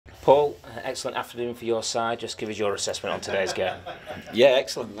Paul, excellent afternoon for your side. Just give us your assessment on today's game. Yeah,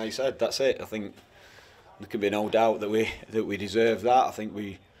 excellent. Like you said, that's it. I think there can be no doubt that we deserve that. I think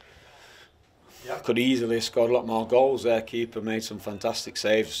we could easily have scored a lot more goals there. Keeper made some fantastic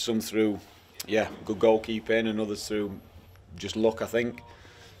saves, some through good goalkeeping and others through just luck, I think.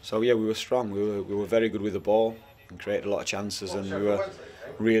 So yeah, we were strong. We were very good with the ball and created a lot of chances, and we were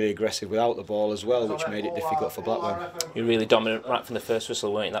really aggressive without the ball as well, which made it difficult for Blackburn. You were really dominant right from the first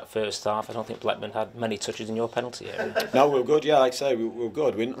whistle, weren't you, that first half? I don't think Blackburn had many touches in your penalty area. No, we were good, yeah, like I say, we were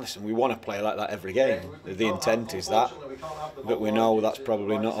good. We want to play like that every game. The intent is that, but we know that's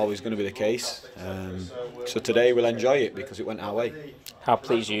probably not always going to be the case. So today we'll enjoy it because it went our way. How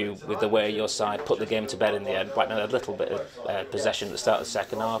pleased are you with the way your side put the game to bed in the end? Blackburn had a little bit of possession at the start of the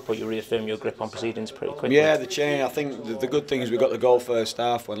second half, but you reaffirmed your grip on proceedings pretty quickly. Yeah, the change. I think the good thing is we got the goal first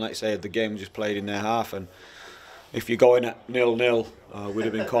half when, like I say, the game was just played in their half, and if you're going at 0-0, we'd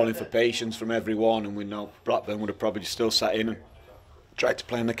have been calling for patience from everyone, and we know Blackburn would have probably still sat in and tried to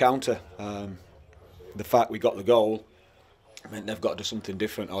play on the counter. The fact we got the goal meant they've got to do something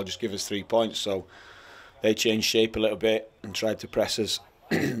different or just give us 3 points. So they changed shape a little bit and tried to press us,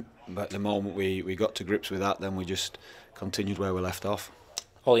 but the moment we got to grips with that, then we just continued where we left off.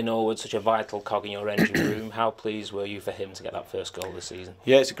 Ollie Norwood's such a vital cog in your engine room. How pleased were you for him to get that first goal this season?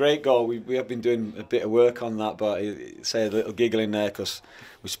 Yeah, it's a great goal. We have been doing a bit of work on that, but I say a little giggle in there because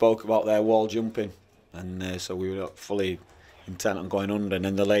we spoke about their wall jumping, and so we were fully intent on going under, and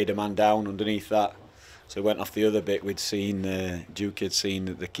then they laid a man down underneath that. So we went off the other bit. We'd seen Duke had seen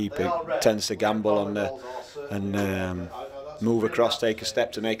that the keeper tends to gamble on and move across, take a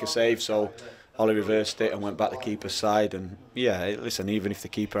step to make a save. So Ollie reversed it and went back to the keeper's side. And yeah, listen, even if the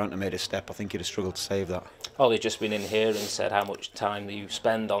keeper hadn't made a step, I think he'd have struggled to save that. Ollie's just been in here and said how much time that you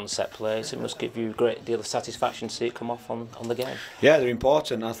spend on set plays. It must give you a great deal of satisfaction to see it come off on the game. Yeah, they're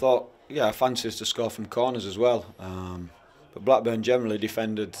important. I thought, I fancy us to score from corners as well. But Blackburn generally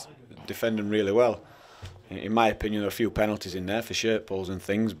defending really well. In my opinion, there are a few penalties in there for shirt pulls and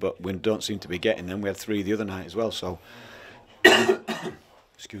things, but we don't seem to be getting them. We had 3 the other night as well, so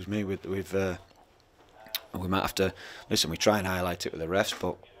excuse me. We might have to listen. We try and highlight it with the refs,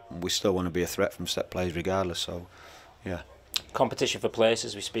 but we still want to be a threat from set plays regardless. So, yeah. Competition for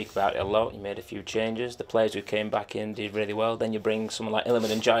places, we speak about it a lot. You made a few changes. The players who came back in did really well. Then you bring someone like Illiman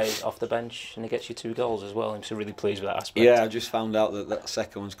and Jai off the bench, and he gets you 2 goals as well. I'm so really pleased with that aspect. Yeah, I just found out that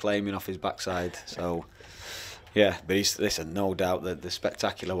second one's claiming off his backside. So. Yeah, but listen, no doubt that the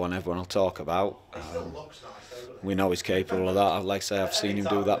spectacular one everyone will talk about. We know he's capable of that. Like I say, I've seen him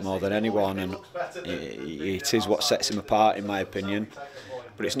do that more than anyone, and it is what sets him apart, in my opinion.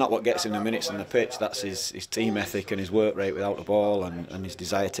 But it's not what gets him the minutes on the pitch. That's his team ethic and his work rate without the ball, and his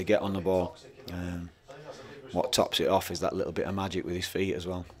desire to get on the ball. What tops it off is that little bit of magic with his feet as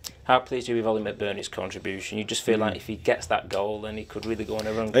well. How pleased are you with Ollie McBurney's contribution? You just feel like if he gets that goal, then he could really go on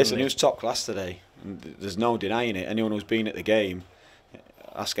a run. Listen, he was top class today. There's no denying it. Anyone who's been at the game,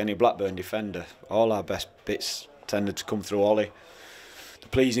 ask any Blackburn defender. All our best bits tended to come through Ollie. The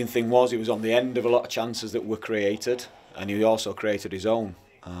pleasing thing was he was on the end of a lot of chances that were created, and he also created his own.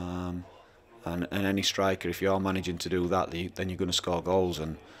 And any striker, if you're managing to do that, then you're going to score goals.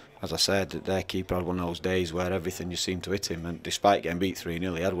 And as I said, their keeper had one of those days where everything just seemed to hit him, and despite getting beat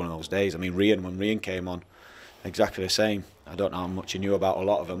 3-0, he had one of those days. I mean, when Rian came on, exactly the same. I don't know how much he knew about a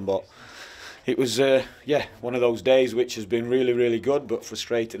lot of them, but it was, one of those days which has been really, really good, but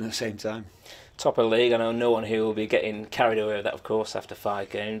frustrating at the same time. Top of the league, I know no one here will be getting carried away with that, of course, after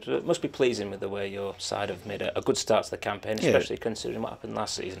 5 games. But it must be pleasing with the way your side have made a good start to the campaign, especially considering what happened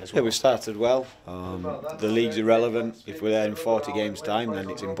last season as well. Yeah, we started well. The league's irrelevant. If we're there in 40 games' time,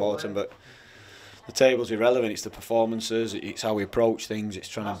 then it's important. But the table's irrelevant. It's the performances. It's how we approach things. It's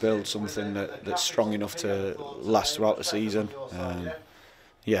trying to build something that's strong enough to last throughout the season.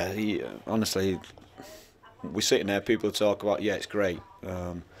 Honestly, we're sitting there, people talk about, it's great.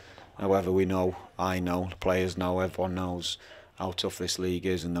 However, I know, the players know, everyone knows how tough this league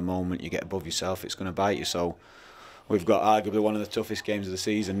is, and the moment you get above yourself, it's going to bite you. So we've got arguably one of the toughest games of the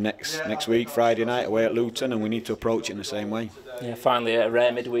season next week, Friday night, away at Luton, and we need to approach it in the same way. Yeah, finally a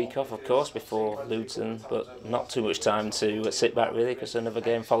rare midweek off, of course, before Luton, but not too much time to sit back, really, because another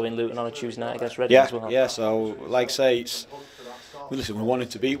game following Luton on a Tuesday night against Reading as well. Yeah, so like I say, listen, we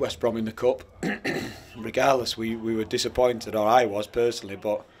wanted to beat West Brom in the Cup. Regardless, we were disappointed, or I was personally,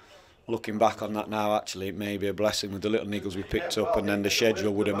 but looking back on that now, actually, it may be a blessing with the little niggles we picked up, and then the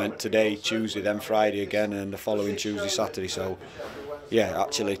schedule would have meant today, Tuesday, then Friday again, and the following Tuesday, Saturday. So,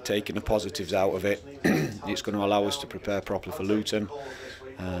 actually taking the positives out of it, it's going to allow us to prepare properly for Luton.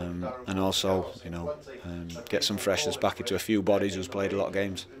 and also, get some freshness back into a few bodies who's played a lot of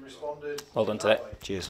games. Well done today. Cheers.